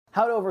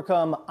How to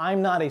overcome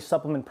I'm not a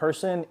supplement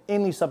person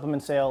in the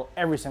supplement sale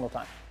every single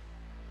time.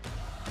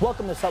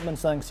 Welcome to Supplement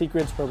Selling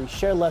Secrets, where we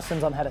share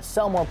lessons on how to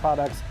sell more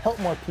products, help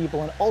more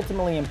people, and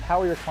ultimately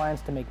empower your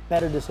clients to make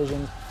better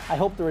decisions. I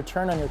hope the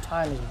return on your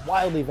time is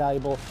wildly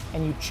valuable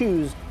and you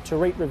choose to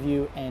rate,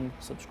 review, and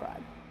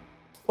subscribe.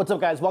 What's up,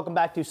 guys? Welcome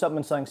back to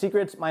Supplement Selling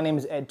Secrets. My name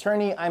is Ed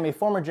Turney. I'm a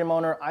former gym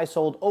owner. I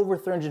sold over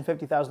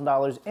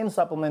 $350,000 in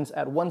supplements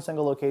at one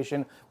single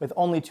location with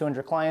only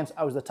 200 clients.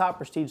 I was the top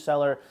prestige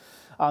seller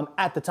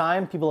at the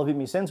time. People have beat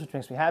me since, which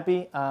makes me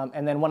happy.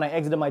 And then when I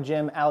exited my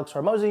gym, Alex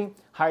Hormozy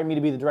hired me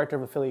to be the director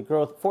of affiliate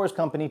growth for his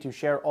company to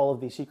share all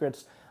of the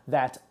secrets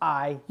that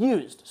I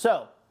used.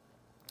 So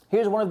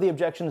here's one of the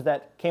objections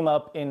that came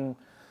up in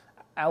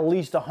at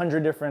least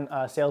 100 different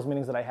sales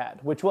meetings that I had,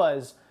 which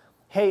was,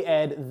 hey,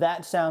 Ed,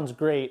 that sounds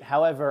great.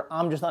 However,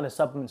 I'm just not a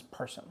supplements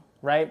person,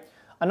 right?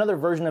 Another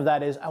version of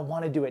that is I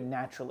want to do it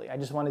naturally. I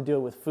just want to do it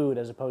with food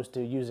as opposed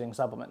to using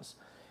supplements.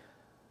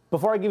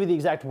 Before I give you the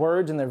exact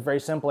words, and they're very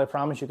simple, I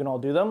promise you can all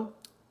do them,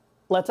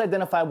 let's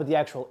identify what the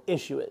actual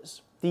issue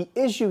is. The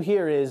issue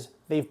here is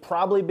they've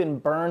probably been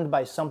burned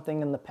by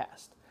something in the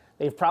past.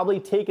 They've probably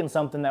taken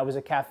something that was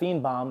a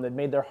caffeine bomb that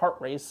made their heart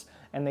race,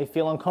 and they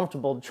feel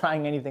uncomfortable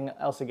trying anything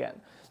else again.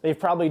 They've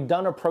probably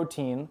done a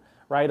protein,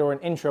 right, or an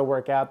intro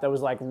workout that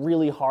was like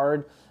really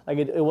hard, like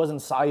it wasn't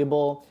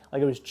soluble,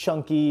 like it was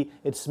chunky,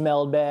 it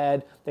smelled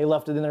bad, they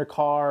left it in their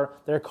car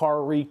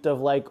reeked of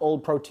like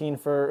old protein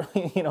for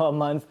a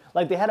month,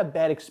 like they had a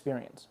bad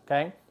experience,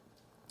 okay?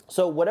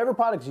 So whatever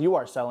products you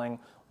are selling,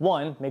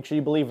 one, make sure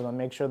you believe in them,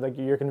 make sure that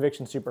your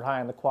conviction's super high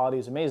and the quality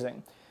is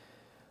amazing.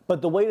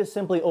 But the way to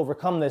simply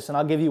overcome this, and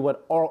I'll give you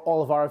what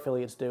all of our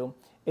affiliates do,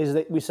 is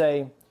that we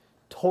say,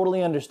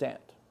 totally understand,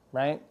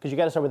 right? Because you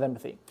gotta start with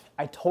empathy.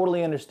 I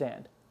totally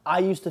understand. I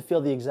used to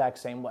feel the exact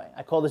same way.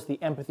 I call this the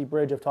empathy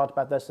bridge. I've talked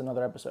about this in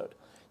another episode.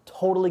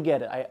 Totally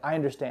get it. I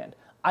understand.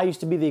 I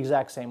used to be the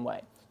exact same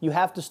way. You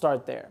have to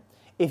start there.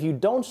 If you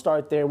don't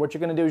start there, what you're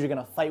going to do is you're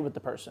going to fight with the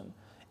person.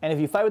 And if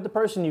you fight with the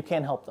person, you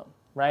can't help them,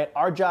 right?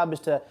 Our job is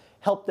to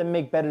help them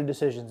make better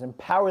decisions,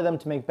 empower them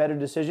to make better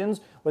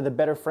decisions with a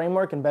better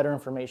framework and better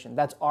information.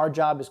 That's our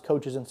job as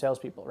coaches and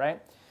salespeople,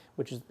 right?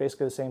 Which is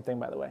basically the same thing,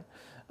 by the way.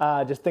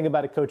 Just think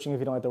about it, coaching, if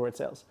you don't like the word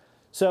sales.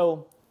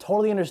 So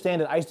totally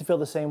understand it. I used to feel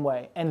the same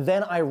way. And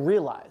then I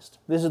realized,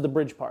 this is the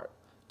bridge part.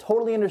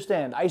 Totally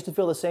understand. I used to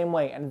feel the same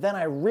way. And then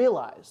I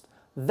realized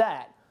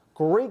that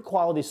great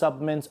quality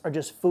supplements are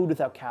just food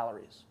without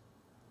calories.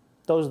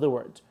 Those are the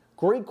words.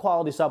 Great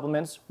quality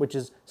supplements, which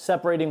is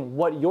separating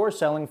what you're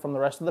selling from the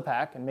rest of the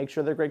pack and make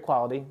sure they're great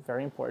quality,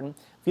 very important.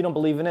 If you don't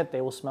believe in it, they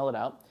will smell it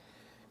out.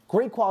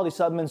 Great quality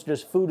supplements are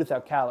just food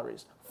without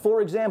calories.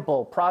 For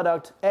example,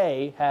 product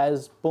A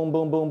has boom,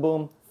 boom, boom,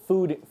 boom,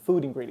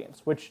 food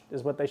ingredients, which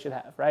is what they should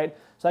have, right?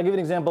 So I'll give you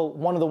an example.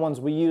 One of the ones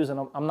we use,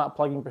 and I'm not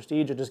plugging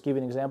Prestige, I'll just give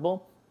you an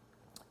example,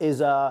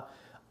 is a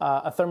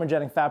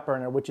thermogenic fat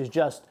burner, which is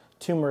just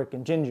turmeric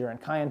and ginger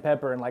and cayenne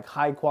pepper and like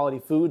high quality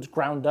foods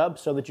ground up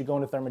so that you go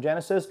into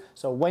thermogenesis.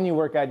 So when you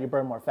work out, you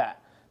burn more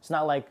fat. It's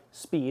not like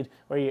speed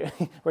where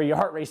your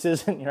heart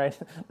races and right,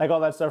 like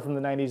all that stuff from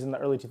the 90s and the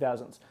early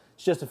 2000s.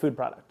 It's just a food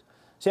product.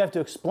 So you have to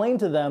explain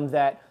to them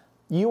that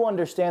you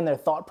understand their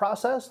thought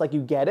process, like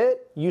you get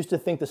it, you used to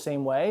think the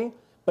same way,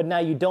 but now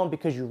you don't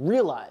because you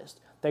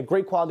realized that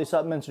great quality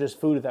supplements are just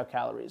food without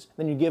calories.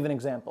 Then you give an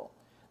example.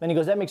 Then he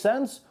goes, that makes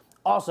sense?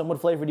 Awesome, what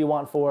flavor do you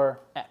want for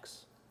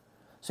X?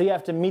 So you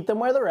have to meet them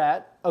where they're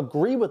at,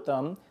 agree with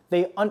them,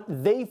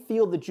 they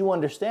feel that you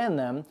understand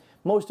them.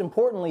 Most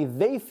importantly,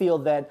 they feel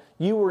that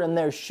you were in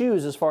their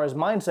shoes as far as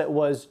mindset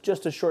was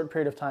just a short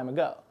period of time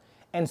ago.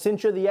 And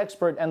since you're the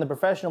expert and the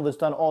professional that's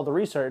done all the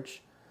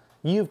research,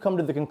 you've come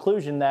to the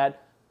conclusion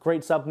that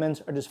great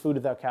supplements are just food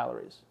without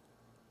calories.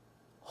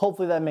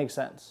 Hopefully that makes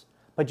sense.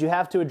 But you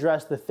have to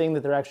address the thing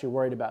that they're actually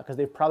worried about because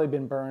they've probably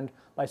been burned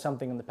by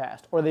something in the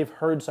past, or they've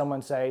heard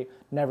someone say,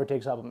 never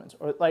take supplements,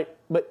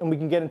 and we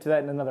can get into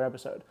that in another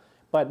episode.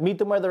 But meet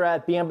them where they're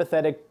at, be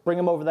empathetic, bring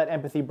them over that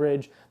empathy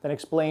bridge, then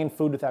explain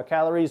food without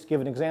calories, give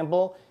an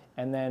example,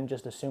 and then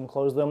just assume,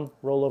 close them,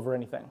 roll over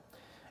anything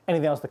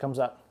else that comes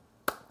up.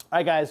 All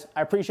right, guys,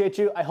 I appreciate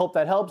you. I hope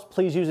that helps.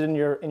 Please use it in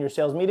your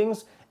sales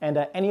meetings.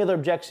 And any other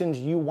objections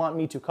you want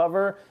me to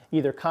cover,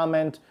 either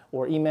comment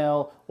or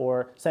email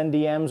or send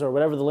DMs or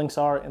whatever the links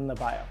are in the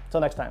bio.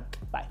 Until next time,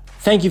 bye.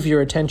 Thank you for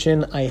your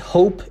attention. I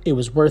hope it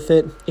was worth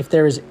it. If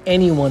there is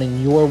anyone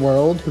in your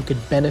world who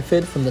could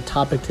benefit from the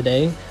topic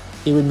today,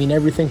 it would mean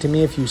everything to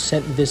me if you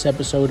sent this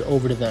episode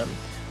over to them.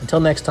 Until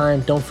next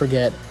time, don't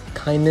forget,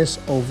 kindness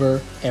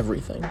over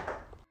everything.